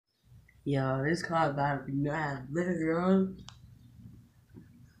Yo, this car about to be mad. Girl.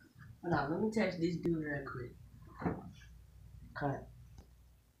 Hold on, let me text this dude real quick. Cut.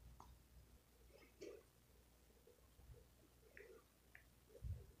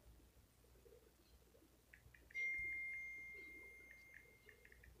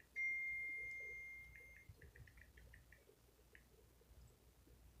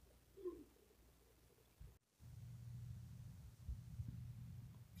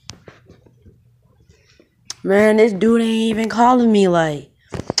 Man, this dude ain't even calling me, like,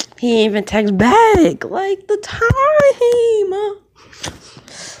 he ain't even text back. Like, the time.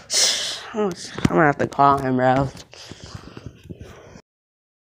 I'm gonna have to call him, bro.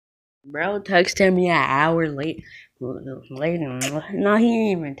 Bro texted me an hour later. No, he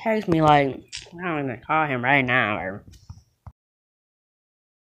didn't even text me, like, I'm gonna call him right now.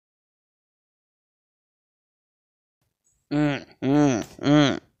 Mm, mm,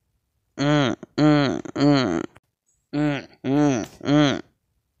 mm, mm, mm, mm, mm, mm, mm,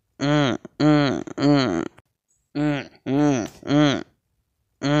 mm, mm, mm. Mm, mm, mm,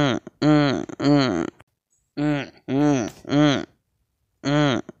 mm, mm, mm, mm, mm, mm,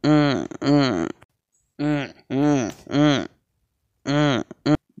 mm, mm, mm, mm, mm, mm,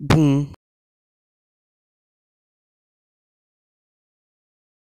 mm. Boom.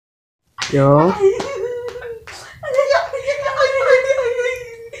 Yo.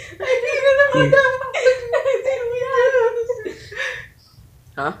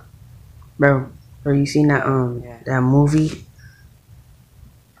 Huh? Bro, you seen that that movie?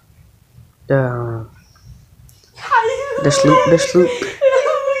 The the sloop.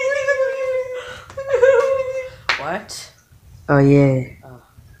 What? Oh yeah. Oh.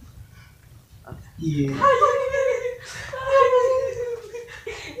 Okay. Yeah.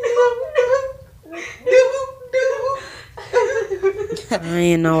 I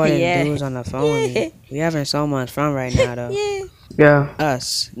didn't know what this dude was on the phone with me. We having so much fun right now, though. Yeah.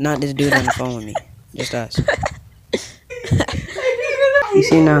 Us, not this dude on the phone with me. Just us. You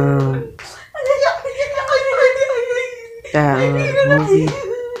seen that movie?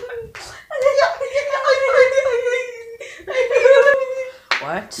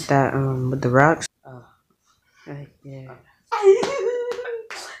 What? That with the rocks? Oh. Yeah.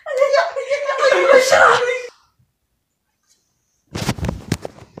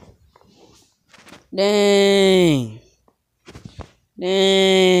 Dang.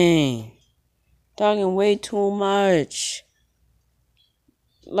 Dang. Talking way too much.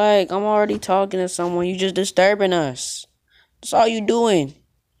 Like, I'm already talking to someone. You just disturbing us. That's all you doing.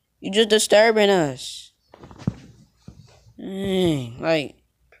 You just disturbing us. Dang. Like,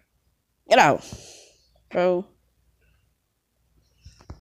 get out, bro.